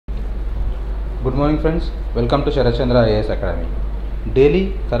Good morning friends, welcome to Sarat Chandra IAS Academy.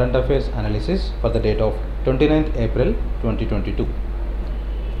 Daily current affairs analysis for the date of 29th April 2022.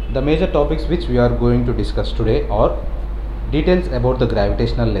 The major topics which we are going to discuss today are details about the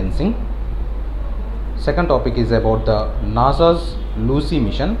gravitational lensing. Second topic is about the NASA's Lucy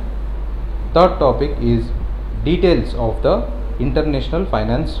mission. Third topic is details of the International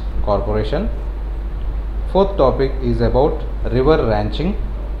Finance Corporation. Fourth topic is about river ranching.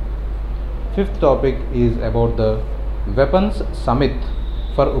 Fifth topic is about the weapons summit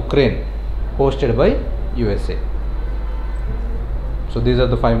for Ukraine hosted by USA. So these are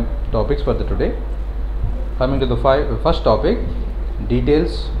the 5 topics for the today. Coming to the first topic,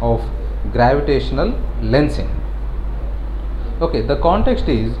 details of gravitational lensing. Okay, the context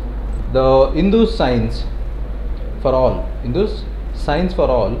is the Hindu's Science for All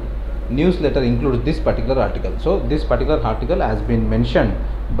newsletter includes this particular article. So this particular article has been mentioned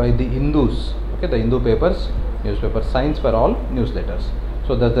by the Hindus, okay, the Hindu newspaper Science for All newsletters.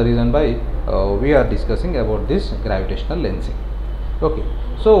 So that's the reason why we are discussing about this gravitational lensing. Okay,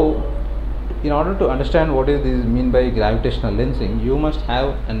 so in order to understand what is this mean by gravitational lensing, you must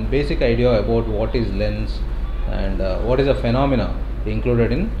have a basic idea about what is lens and what is a phenomena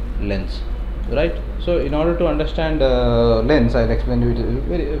included in lens, right? So in order to understand lens, I'll explain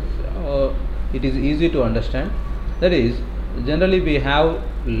you it is easy to understand. That is, generally we have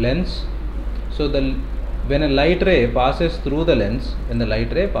lens. So when a light ray passes through the lens,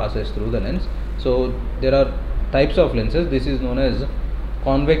 so there are types of lenses. This is known as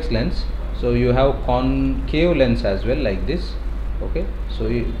convex lens. So you have concave lens as well, like this. Okay, so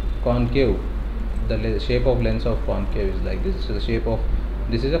concave, the shape of lens of concave is like this. So the shape of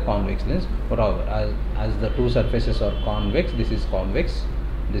this is a convex lens. Whatever, as the two surfaces are convex, this is convex.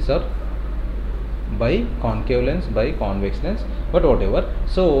 These are by concave lens, by convex lens, but whatever.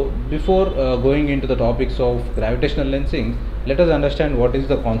 So before going into the topics of gravitational lensing, let us understand what is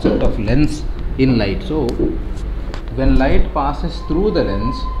the concept of lens in light. So when light passes through the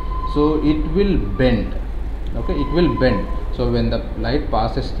lens, so it will bend. Okay, it will bend. So when the light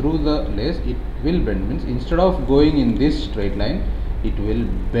passes through the lens, it will bend, means instead of going in this straight line, it will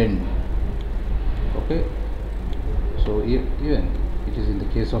bend. Okay, so even it is in the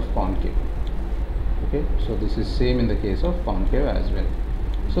case of concave. Okay, so this is same in the case of concave as well.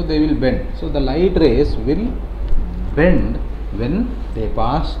 So they will bend. So the light rays will bend when they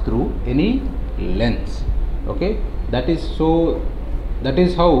pass through any lens. Okay, that is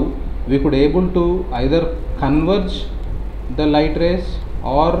how we could able to either converge the light rays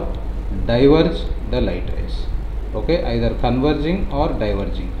or diverge the light rays. Okay, either converging or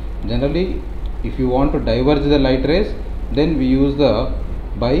diverging. Generally, if you want to diverge the light rays, then we use the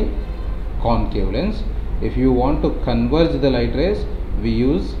by concave lens. If you want to converge the light rays, we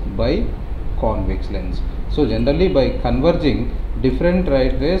use by convex lens. So generally by converging, different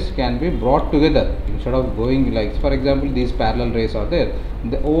light rays can be brought together instead of going like, for example, these parallel rays are there,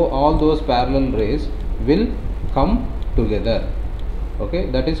 all those parallel rays will come together. Okay,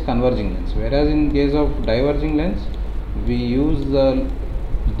 that is converging lens. Whereas in case of diverging lens, we use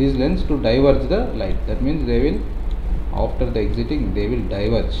this lens to diverge the light. That means they will, after the exiting, they will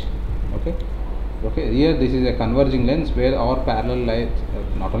diverge. Okay, here this is a converging lens where our parallel light,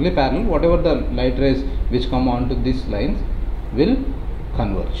 not only parallel, whatever the light rays which come onto these lines will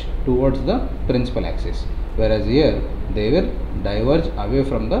converge towards the principal axis, whereas here they will diverge away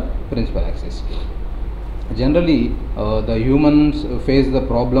from the principal axis. Generally the humans face the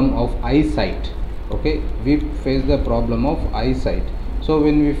problem of eyesight. Okay, we face the problem of eyesight. So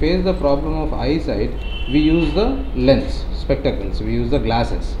when we face the problem of eyesight, we use the lens, spectacles, we use the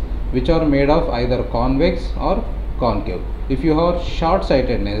glasses, which are made of either convex or concave. If you have short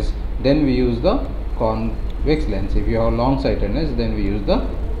sightedness, then we use the convex lens. If you have long sightedness, then we use the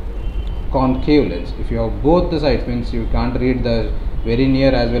concave lens. If you have both the sides, means you can't read the very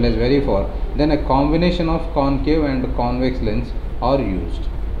near as well as very far, then a combination of concave and convex lens are used.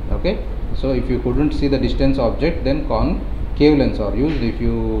 Okay, so if you couldn't see the distance object, then concave lens are used. If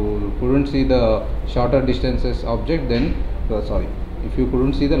you couldn't see the shorter distances object, then if you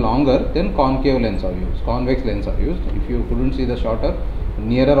couldn't see the longer, then concave lens are used, convex lens are used. If you couldn't see the shorter,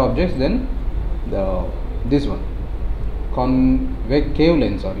 nearer objects, then this one, concave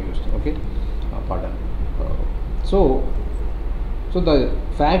lens are used. Okay, pardon. So the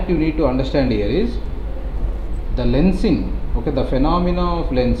fact you need to understand here is the lensing. Okay, the phenomena of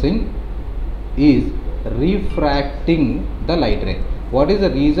lensing is refracting the light ray. What is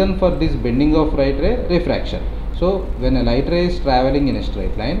the reason for this bending of light ray? Refraction. So when a light ray is traveling in a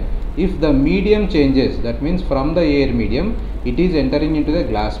straight line, if the medium changes, that means from the air medium it is entering into the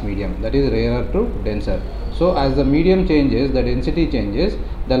glass medium, that is rarer to denser. So as the medium changes, the density changes,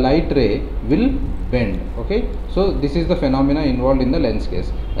 the light ray will bend. Okay, so this is the phenomena involved in the lens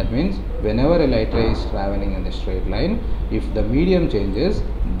case. That means whenever a light ray is traveling in a straight line, if the medium changes,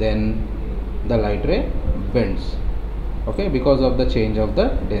 then the light ray bends. Okay, because of the change of the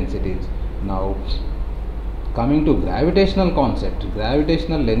densities. Now coming to gravitational concept,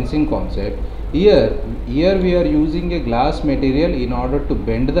 gravitational lensing concept, here we are using a glass material in order to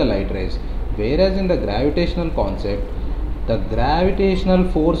bend the light rays, whereas in the gravitational concept, the gravitational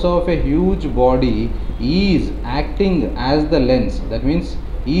force of a huge body is acting as the lens, that means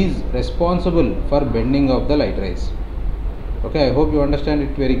is responsible for bending of the light rays. Okay, I hope you understand it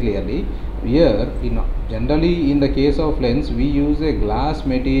very clearly. Here generally in the case of lens, we use a glass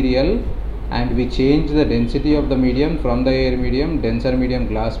material and we change the density of the medium from the air medium, denser medium,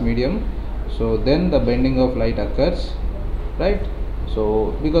 glass medium. So then the bending of light occurs, right?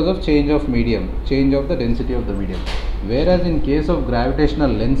 So because of change of medium, change of the density of the medium. Whereas in case of gravitational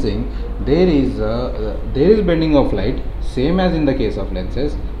lensing, there is bending of light, same as in the case of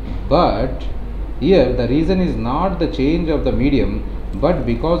lenses, but here the reason is not the change of the medium, but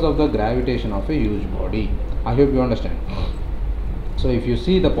because of the gravitation of a huge body. I hope you understand. So if you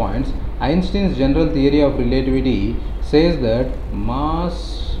see the points, Einstein's general theory of relativity says that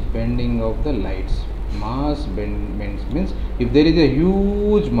mass bending of the lights, mass bend means if there is a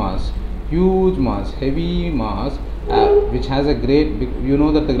huge mass, heavy mass, which has a great, you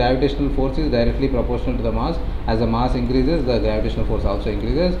know that the gravitational force is directly proportional to the mass. As the mass increases, the gravitational force also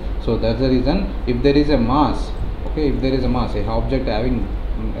increases. So that's the reason, if there is a mass, okay, if there is a mass, a object having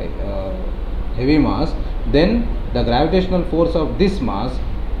heavy mass, then the gravitational force of this mass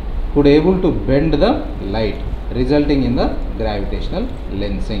could able to bend the light, resulting in the gravitational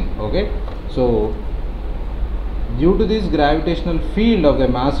lensing. Okay, so due to this gravitational field of the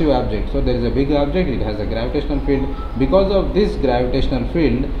massive object, so there is a big object, it has a gravitational field. Because of this gravitational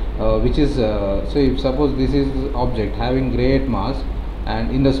field, which is so if suppose this is object having great mass,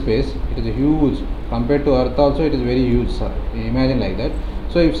 and in the space it is a huge, compared to earth also it is very huge, sir. Imagine like that.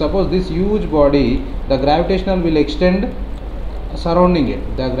 So if suppose this huge body, the gravitational will extend surrounding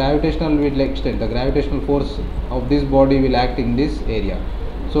it, the gravitational will extend, the gravitational force of this body will act in this area,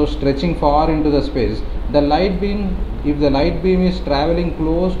 so stretching far into the space. The light beam, if the light beam is traveling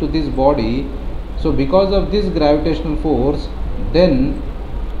close to this body, so because of this gravitational force, then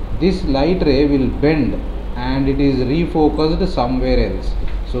this light ray will bend and it is refocused somewhere else.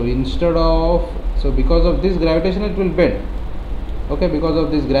 So instead of, so because of this gravitation it will bend. Okay, because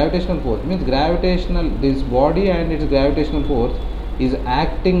of this gravitational force, means gravitational, this body and its gravitational force is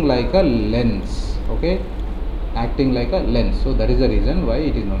acting like a lens. Okay, acting like a lens. So that is the reason why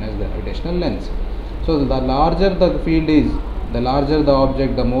it is known as gravitational lens. So the larger the field is, the larger the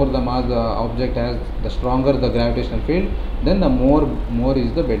object, the more the mass the object has, the stronger the gravitational field, then the more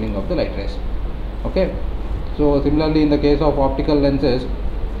is the bending of the light rays. Okay, so similarly in the case of optical lenses,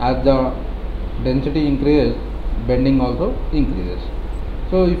 as the density increases, bending also increases.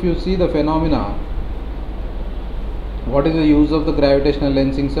 So if you see the phenomena, what is the use of the gravitational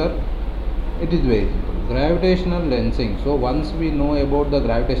lensing, sir? It is very simple. Gravitational lensing. So once we know about the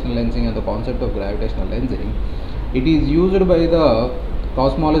gravitational lensing and the concept of gravitational lensing, it is used by the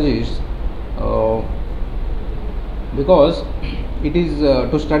cosmologists because it is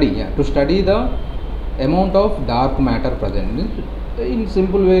to study the amount of dark matter present. In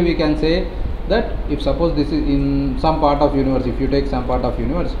simple way we can say that if suppose this is in some part of universe, if you take some part of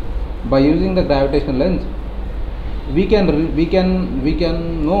universe, by using the gravitational lens, we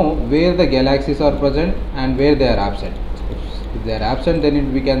can know where the galaxies are present and where they are absent. If they are absent,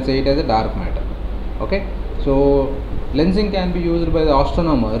 then we can say it as a dark matter. Okay, so lensing can be used by the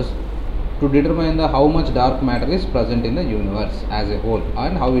astronomers to determine how much dark matter is present in the universe as a whole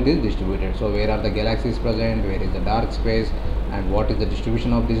and how it is distributed. So where are the galaxies present, where is the dark space, and what is the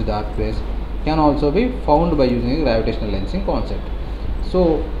distribution of this dark space can also be found by using the gravitational lensing concept.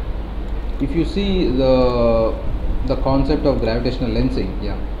 So if you see the concept of gravitational lensing,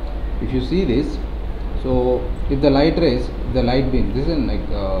 if you see this, so if the light rays, the light beam, this is like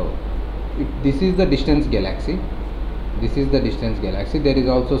if this is the distance galaxy, there is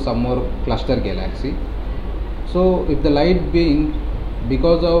also some more cluster galaxy. So if the light beam,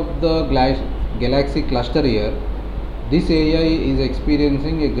 because of the galaxy cluster here, this area is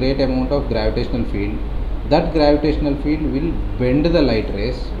experiencing a great amount of gravitational field. That gravitational field will bend the light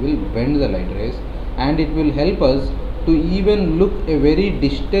rays, and it will help us to even look a very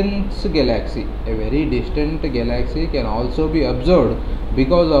distant galaxy. A very distant galaxy can also be observed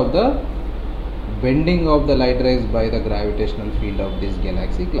because of the bending of the light rays by the gravitational field of this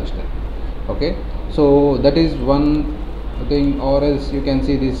galaxy cluster. Okay, so that is one thing. Or else you can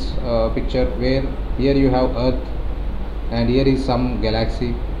see this picture where here you have Earth and here is some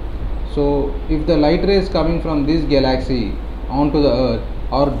galaxy. So if the light rays coming from this galaxy onto the Earth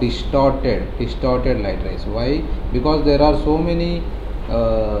are distorted light rays. Why? Because there are so many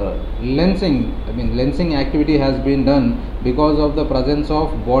lensing activity has been done because of the presence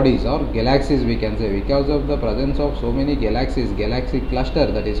of bodies or galaxies, we can say, because of the presence of so many galaxies, galaxy cluster,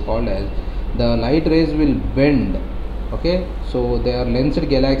 that is called as, the light rays will bend. Okay, so their lensed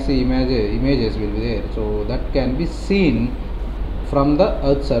galaxy images will be there, so that can be seen from the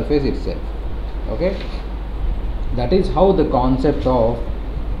Earth surface itself. Okay, that is how the concept of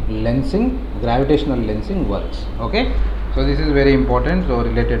lensing, gravitational lensing works. Okay, so this is very important, so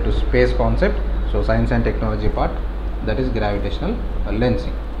related to space concept, so science and technology part, that is gravitational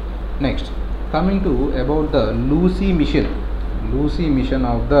lensing. Next, coming to about the Lucy mission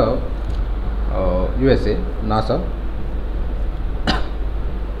of the USA, NASA.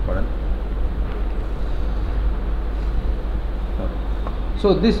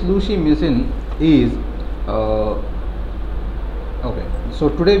 So this Lucy mission is okay. So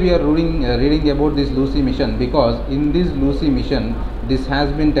today we are reading about this Lucy mission, because in this Lucy mission this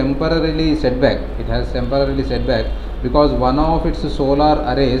has been temporarily set back. It has temporarily set back because one of its solar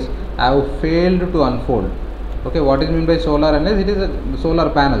arrays have failed to unfold. Okay, what is meant by solar arrays? It is a solar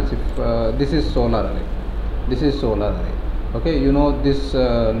panels. If this is solar array, this is solar array. Okay, you know this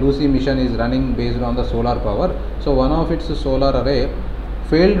Lucy mission is running based on the solar power. So one of its solar array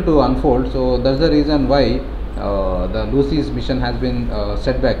failed to unfold, so that's the reason why the Lucy's mission has been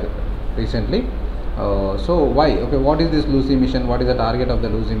set back recently. So why? Okay, what is this Lucy mission? What is the target of the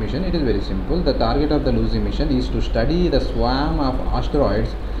Lucy mission? It is very simple. The target of the Lucy mission is to study the swarm of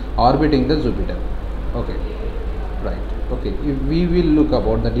asteroids orbiting the Jupiter. Okay, right. Okay, if we will look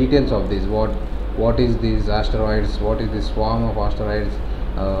about the details of this, what is these asteroids, what is this swarm of asteroids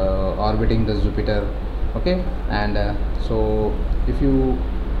orbiting the Jupiter. Okay, and so if you,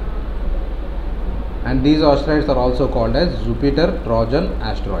 and these asteroids are also called as Jupiter Trojan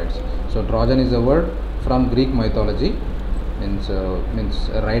asteroids. So Trojan is a word from Greek mythology, means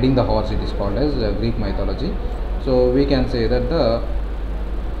riding the horse, it is called as Greek mythology. So we can say that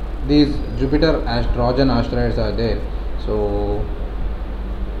these Jupiter Trojan asteroids are there. So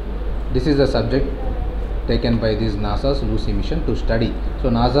this is the subject taken by this NASA's Lucy mission to study. So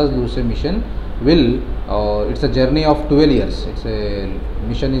NASA's Lucy mission will it's a journey of 12 years. It's a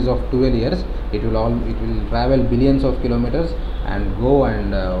mission is of 12 years. It will travel billions of kilometers and go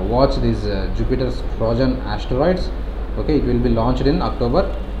and watch these Jupiter's Trojan asteroids. Okay, it will be launched in October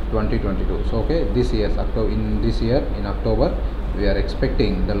 2022. So okay, in this year in October we are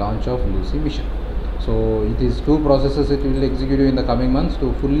expecting the launch of Lucy mission. So it is two processes it will execute in the coming months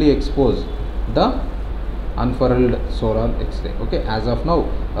to fully expose the unfurled solar X-ray. Okay, as of now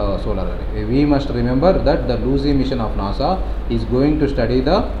solar array. We must remember that the Lucy mission of NASA is going to study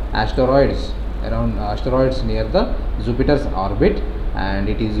the asteroids near the Jupiter's orbit, and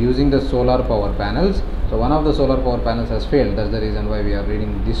it is using the solar power panels. So one of the solar power panels has failed. That's the reason why we are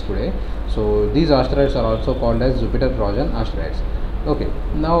reading this today. So these asteroids are also called as Jupiter Trojan asteroids. Okay,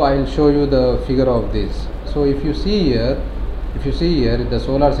 now I will show you the figure of this. So if you see here the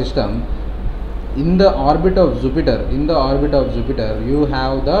solar system, in the orbit of Jupiter, you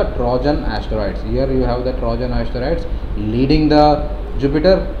have the Trojan asteroids. Here you have the Trojan asteroids leading the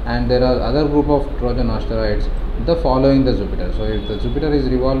Jupiter, and there are other group of Trojan asteroids following the Jupiter. So if the Jupiter is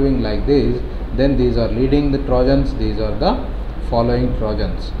revolving like this, then these are leading the Trojans, these are the following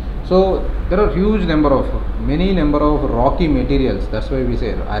Trojans. So there are many number of rocky materials. That's why we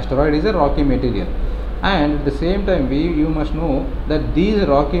say asteroid is a rocky material. And at the same time you must know that these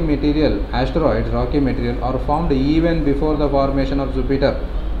rocky material are formed even before the formation of Jupiter.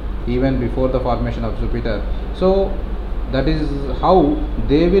 So that is how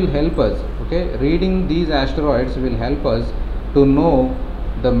they will help us. Okay, reading these asteroids will help us to know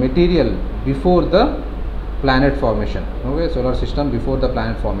the material before the planet formation. Okay, solar system before the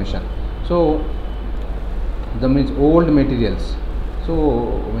planet formation. So that means old materials.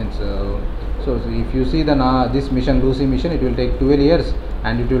 So if you see this mission, Lucy mission, it will take 12 years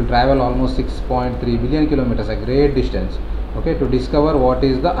and it will travel almost 6.3 billion kilometers, a great distance. Okay, to discover what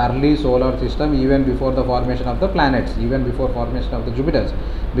is the early solar system even before the formation of the planets, even before formation of the Jupiters.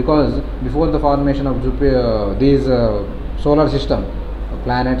 Because before the formation of these solar system,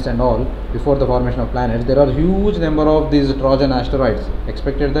 planets and all, before the formation of planets, there are huge number of these Trojan asteroids. It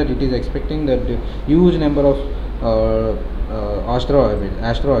is expecting that huge number of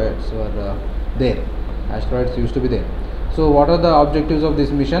asteroids were there. Asteroids used to be there. So what are the objectives of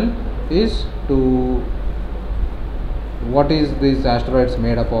this mission? Is to what is these asteroids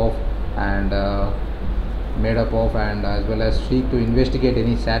made up of, and as well as seek to investigate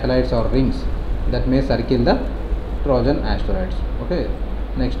any satellites or rings that may circle the Trojan asteroids. Okay.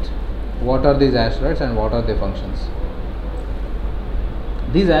 Next, what are these asteroids and what are their functions?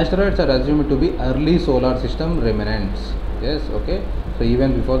 These asteroids are assumed to be early solar system remnants. Yes, okay. So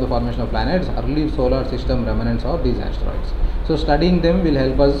even before the formation of planets, early solar system remnants are these asteroids. So studying them will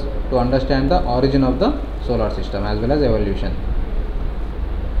help us to understand the origin of the solar system as well as evolution.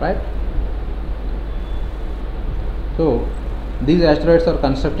 Right? So these asteroids are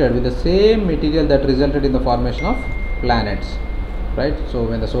constructed with the same material that resulted in the formation of planets. Right? So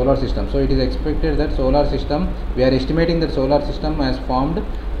when the solar system, so it is expected that solar system, we are estimating that solar system has formed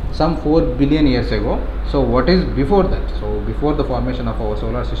some 4 billion years ago. So what is before that? So before the formation of our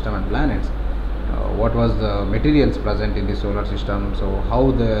solar system and planets, what was the materials present in the solar system? So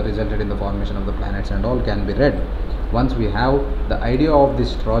how they resulted in the formation of the planets and all can be read once we have the idea of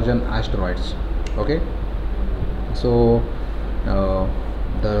these Trojan asteroids. Okay. So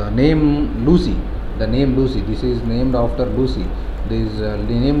the name Lucy, this is named after Lucy. This the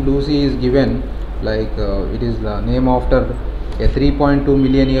name Lucy is given like it is the name after a 3.2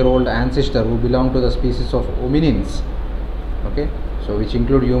 million year old ancestor who belonged to the species of hominins. Okay, so which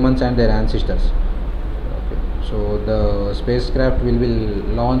include humans and their ancestors. Okay, so the spacecraft will be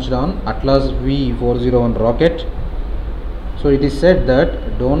launched on Atlas V401 rocket. So it is said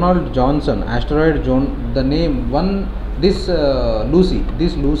that Donald Johnson asteroid the name one this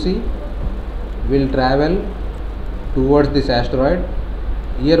Lucy will travel towards this asteroid.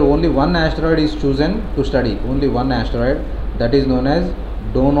 Here only one asteroid is chosen to study, only one asteroid, that is known as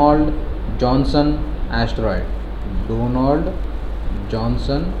Donald Johnson asteroid. Donald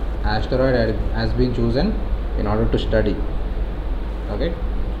Johnson asteroid has been chosen in order to study. Okay,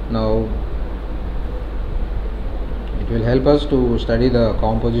 now it will help us to study the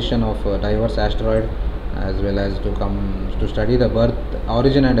composition of diverse asteroid as well as to study the birth,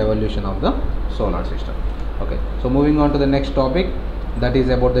 origin and evolution of the solar system. Okay, so moving on to the next topic, that is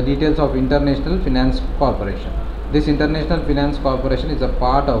about the details of International Finance Corporation. This International Finance Corporation is a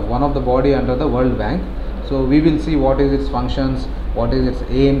part of one of the body under the World Bank. So we will see what is its functions, what is its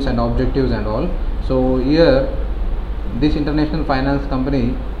aims and objectives and all. So here this International Finance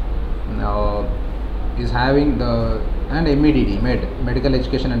Company is having the MEDD, Medical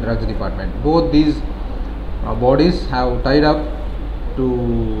Education and Drugs Department. Both these bodies have tied up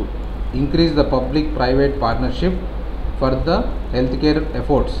to increase the public-private partnership for the healthcare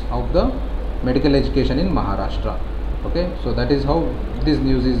efforts of the medical education in Maharashtra. Okay, so that is how this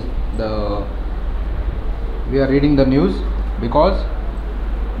news is. We are reading the news because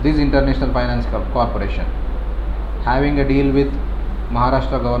this International Finance Corporation having a deal with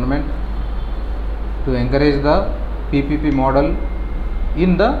Maharashtra government to encourage the PPP model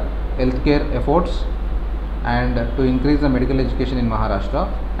in the healthcare efforts and to increase the medical education in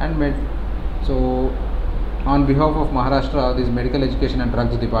Maharashtra. And so on behalf of Maharashtra, this Medical Education and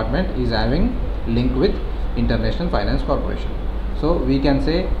Drugs Department is having link with International Finance Corporation. So we can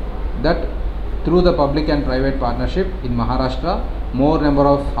say that through the public and private partnership in Maharashtra, more number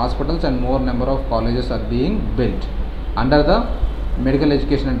of hospitals and more number of colleges are being built under the Medical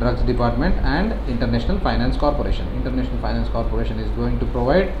Education and Drugs Department and International Finance Corporation. International Finance Corporation is going to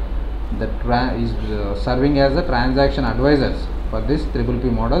provide serving as the transaction advisors for this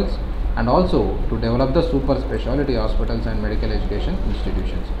PPP models and also to develop the super specialty hospitals and medical education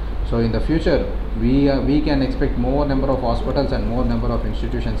institutions. So in the future we can expect more number of hospitals and more number of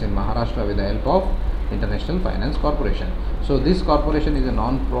institutions in Maharashtra with the help of International Finance Corporation. So this corporation is a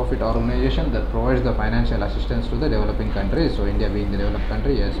non-profit organization that provides the financial assistance to the developing countries. So India being the developed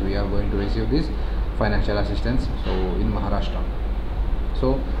country, yes, we are going to receive this financial assistance so in Maharashtra.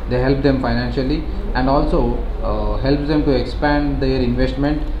 So they help them financially and also helps them to expand their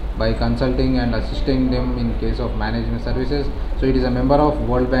investment by consulting and assisting them in case of management services. So it is a member of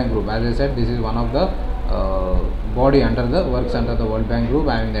World Bank Group. As I said, this is one of the body works under the World Bank Group,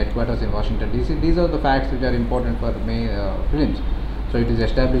 having the headquarters in Washington DC. These are the facts which are important for prelims. So it is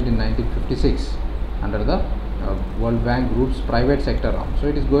established in 1956 under the World Bank Group's private sector arm. So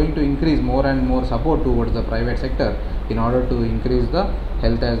it is going to increase more and more support towards the private sector in order to increase the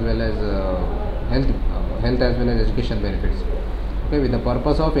health as well as education benefits. Okay, with the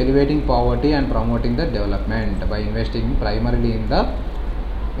purpose of elevating poverty and promoting the development by investing primarily in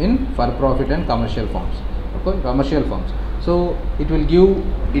for-profit and commercial firms. Okay, commercial firms. So it will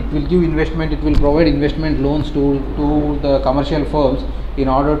give investment, it will provide investment loans to the commercial firms in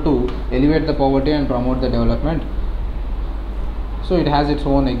order to elevate the poverty and promote the development. So it has its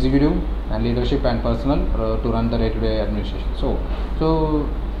own executive and leadership and personnel to run the day-to-day administration. So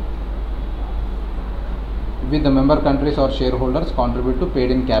with the member countries or shareholders contribute to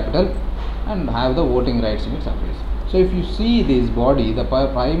paid-in capital and have the voting rights in its affairs. So if you see this body, the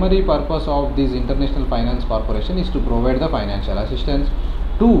primary purpose of this International Finance Corporation is to provide the financial assistance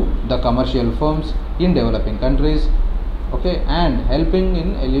to the commercial firms in developing countries, okay, and helping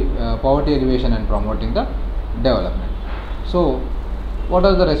in poverty alleviation and promoting the development. So what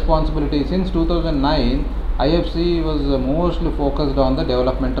are the responsibilities? Since 2009, IFC was mostly focused on the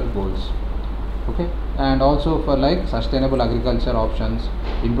developmental goals, okay, and also for like sustainable agriculture options,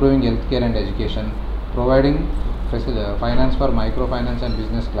 improving healthcare and education, providing finance for microfinance and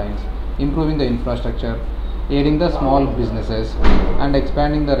business clients, improving the infrastructure, aiding the small businesses, and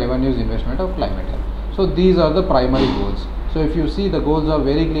expanding the revenues investment of climate help. So these are the primary goals. So if you see, the goals are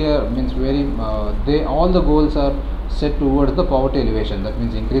very clear, means all the goals are set towards the poverty alleviation. That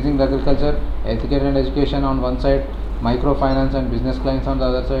means increasing the agriculture, healthcare and education on one side, microfinance and business clients on the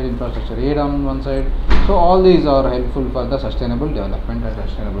other side, infrastructure aid on one side. So all these are helpful for the sustainable development and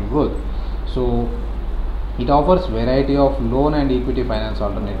sustainable growth. So it offers variety of loan and equity finance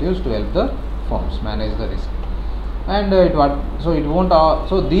alternatives to help the firms manage the risk. And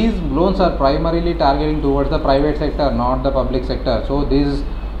so these loans are primarily targeting towards the private sector, not the public sector. So this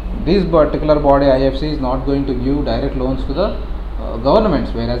particular body, IFC, is not going to give direct loans to the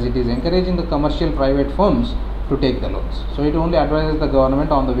governments, whereas it is encouraging the commercial private firms to take the loans. So it only advises the government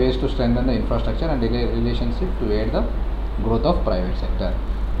on the ways to strengthen the infrastructure and relationship to aid the growth of private sector,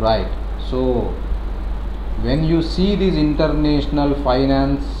 right? So when you see this International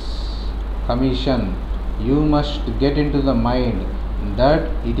Finance Commission, you must get into the mind that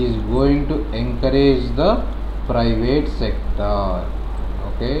it is going to encourage the private sector,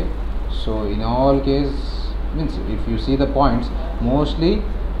 okay. So in all cases, means if you see the points, mostly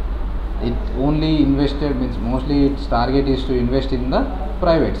it only invested, means mostly its target is to invest in the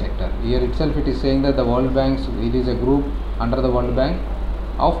private sector. Here itself it is saying that the World Bank's, it is a group under the World Bank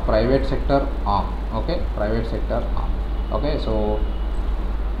of private sector arm, okay, private sector arm, okay. So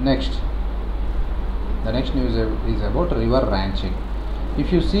the next news is about river ranching.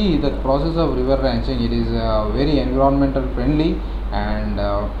 If you see the process of river ranching, it is very environmental friendly, and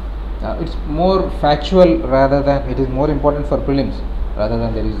it's more factual rather than, it is more important for prelims rather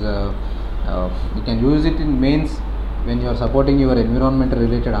than there is you can use it in mains when you are supporting your environmental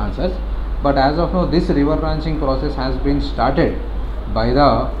related answers. But as of now, this river ranching process has been started by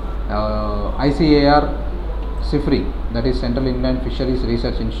the ICAR CIFRI, that is Central Inland Fisheries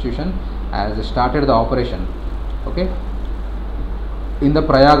Research Institution, has started the operation, okay, in the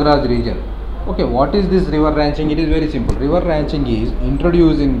Prayagraj region. Okay, what is this river ranching? It is very simple. River ranching is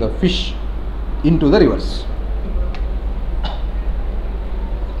introducing the fish into the rivers.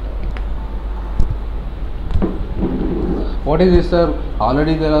 What is this, sir?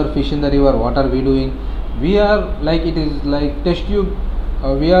 Already there are fish in the river. What are we doing? We are like, it is like test tube.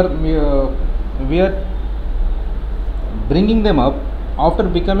 We are bringing them up. After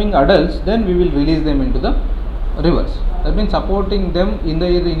becoming adults, then we will release them into the rivers. That means supporting them in the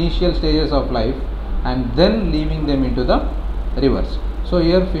initial stages of life and then leaving them into the rivers. So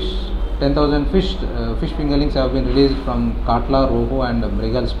here 10,000 fish fingerlings have been released from Katla, Rohu and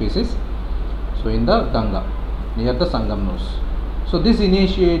Mrigal species. So in the Ganga, near the Sangam nose. So this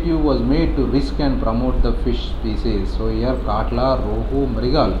initiative was made to risk and promote the fish species. So here Katla, Rohu,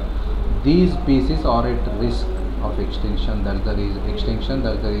 Mrigal, these species are at risk of extinction. That's the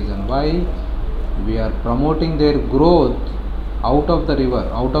reason why we are promoting their growth out of the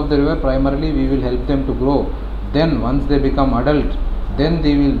river. Primarily we will help them to grow. Then once they become adult, then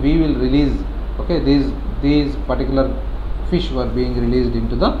we will release, okay, these particular fish were being released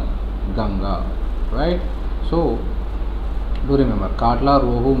into the Ganga, right? So do remember, Katla,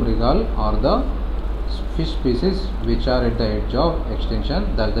 Rohu, Mrigal are the fish species which are at the edge of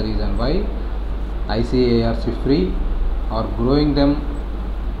extinction. That's the reason why ICAR CIFRI are growing them,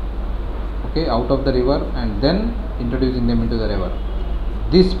 okay, out of the river and then introducing them into the river.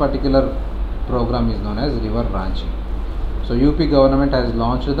 This particular program is known as river ranching. So UP government has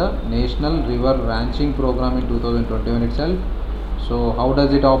launched the National River Ranching Program in 2021 itself. So how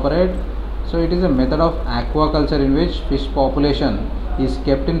does it operate? So it is a method of aquaculture in which fish population is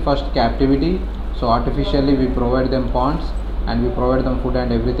kept in first captivity. So artificially we provide them ponds and we provide them food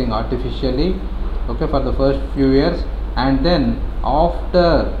and everything artificially, okay, for the first few years, and then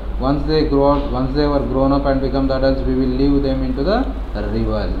After once they were grown up and become the adults, we will leave them into the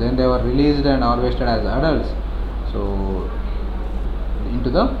rivers. Then they were released and harvested as adults, so into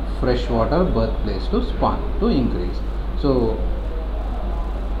the freshwater birthplace to spawn, to increase. So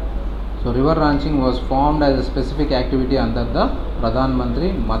river ranching was formed as a specific activity under the Pradhan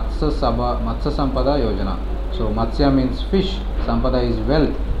Mantri Matsya Sampada Yojana. So Matsya means fish, Sampada is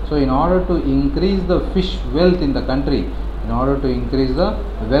wealth. So in order to increase the fish wealth in the country, in order to increase the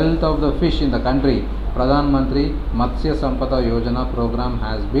wealth of the fish in the country, Pradhan Mantri Matsya Sampada Yojana program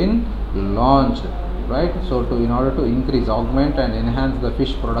has been launched, right? So in order to increase, augment and enhance the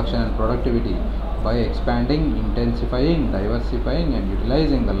fish production and productivity by expanding, intensifying, diversifying and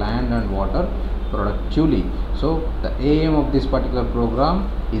utilizing the land and water productively. So the aim of this particular program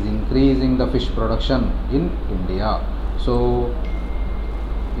is increasing the fish production in India. So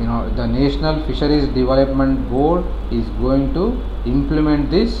the National Fisheries Development Board is going to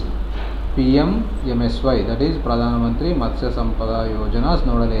implement this PMMSY, that is Pradhan Mantri Matsya Sampada Yojana's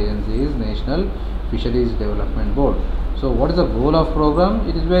nodal agency is National Fisheries Development Board. So what is the goal of program?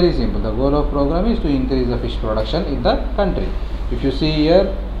 It is very simple. The goal of program is to increase the fish production in the country. If you see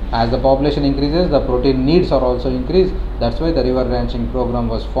here, as the population increases, the protein needs are also increased. That's why the river ranching program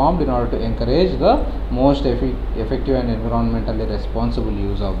was formed, in order to encourage the most effective and environmentally responsible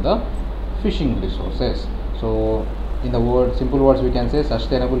use of the fishing resources. So in the simple words, we can say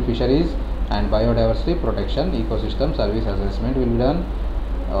sustainable fisheries and biodiversity protection, ecosystem service assessment will be done.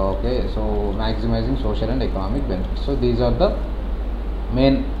 Okay, so maximizing social and economic benefits. So these are the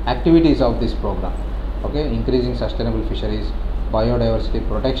main activities of this program. Okay, increasing sustainable fisheries, biodiversity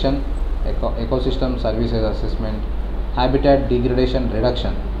protection, ecosystem services assessment, habitat degradation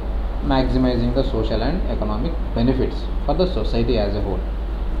reduction, maximizing the social and economic benefits for the society as a whole.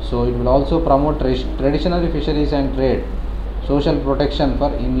 So it will also promote traditional fisheries and trade, social protection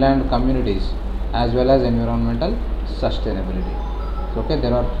for inland communities, as well as environmental sustainability. Okay,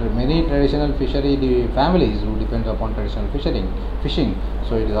 there are many traditional fishery families who depend upon traditional fishing.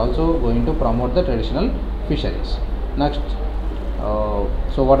 So it is also going to promote the traditional fisheries. Next,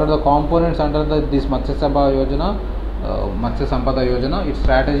 so what are the components under this Matsya Sampada Yojana? Its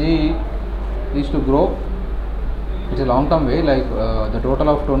strategy is to grow. It's a long-term way. Like the total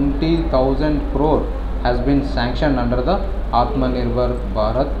of 20,000 crore has been sanctioned under the Atmanirbhar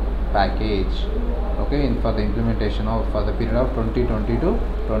Bharat package. Okay, for the implementation for the period of 2020 to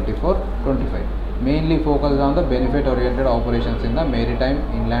 24-25, mainly focused on the benefit-oriented operations in the maritime,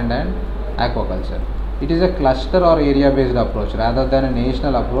 inland and aquaculture. It is a cluster or area-based approach rather than a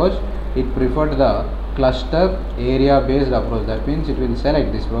national approach. It preferred the cluster area-based approach. That means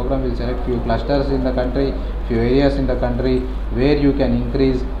this program will select few clusters in the country, few areas in the country where you can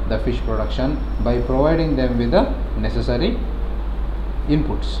increase the fish production by providing them with the necessary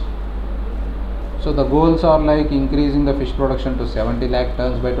inputs. So the goals are like increasing the fish production to 70 lakh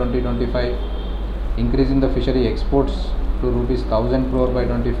tons by 2025, increasing the fishery exports to ₹1,000 crore by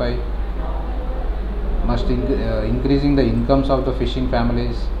 25, increasing the incomes of the fishing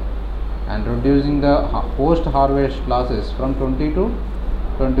families, and reducing the post-harvest losses from 20 to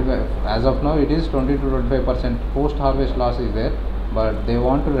 25. As of now, it is 20 to 25% post-harvest loss is there, but they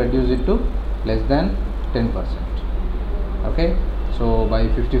want to reduce it to less than 10%. Okay. So by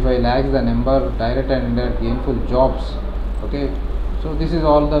 55 lakhs, the number of direct and indirect gainful jobs. Okay, so this is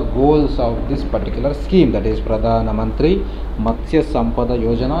all the goals of this particular scheme, that is Pradhan Mantri Matsya Sampada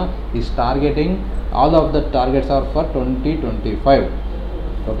Yojana is targeting. All of the targets are for 2025.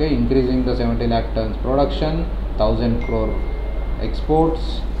 Okay, increasing the 70 lakh tons production, 1,000 crore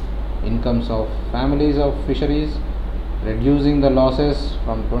exports, incomes of families of fisheries, reducing the losses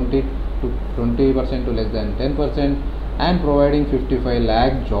from 20% to less than 10%, and providing 55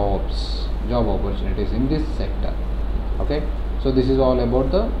 lakh job opportunities in this sector. Okay, so this is all about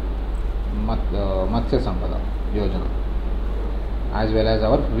the Matsya Sampada Yojana as well as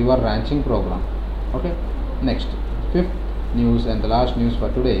our river ranching program. Okay, next, fifth news and the last news for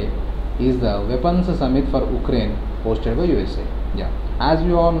today is the Weapons Summit for Ukraine hosted by USA. Yeah, as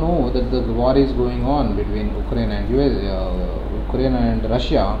we all know that the war is going on between Ukraine and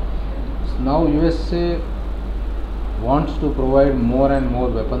Russia. Now USA wants to provide more and more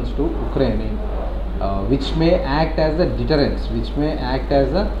weapons to Ukraine, which may act as a deterrence,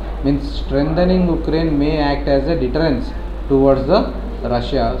 strengthening Ukraine may act as a deterrence towards the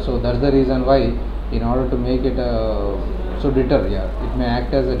Russia. So that's the reason why, in order to make it it may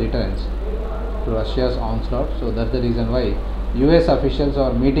act as a deterrence to Russia's onslaught. So that's the reason why US officials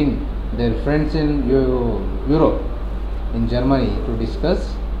are meeting their friends in Europe, in Germany, to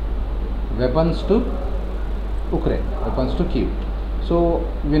discuss weapons to Ukraine, weapons to Kyiv. So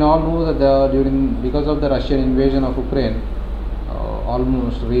we all know that because of the Russian invasion of Ukraine,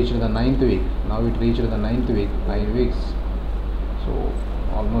 almost reached the 9th week. Now it reached the 9th week, 9 weeks. So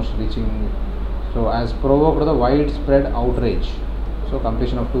almost reaching. So as provoked the widespread outrage. So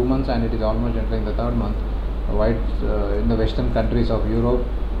completion of 2 months and it is almost entering the 3rd month. In the Western countries of Europe.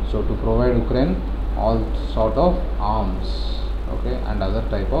 So to provide Ukraine all sort of arms, okay, and other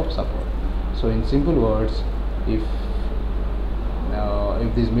type of support. So in simple words, if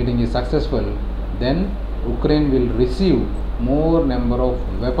this meeting is successful, then Ukraine will receive more number of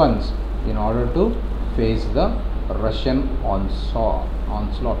weapons in order to face the Russian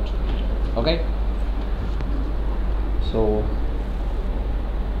onslaught. Okay. So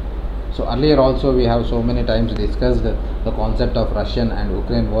earlier also we have so many times discussed the concept of Russian and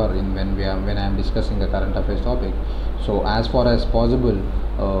Ukraine war when I am discussing the current affairs topic. So as far as possible,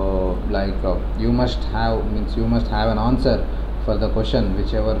 you must have an answer for the question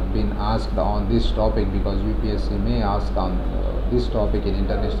whichever been asked on this topic, because UPSC may ask on this topic in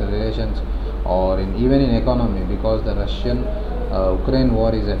international relations or even in economy, because the Russian Ukraine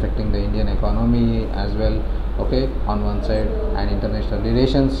war is affecting the Indian economy as well, okay, on one side, and international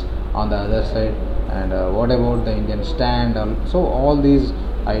relations on the other side, and what about the Indian stand? So all these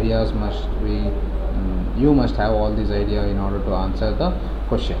ideas you must have all these ideas in order to answer the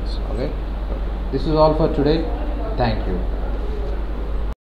questions. Okay, this is all for today. Thank you.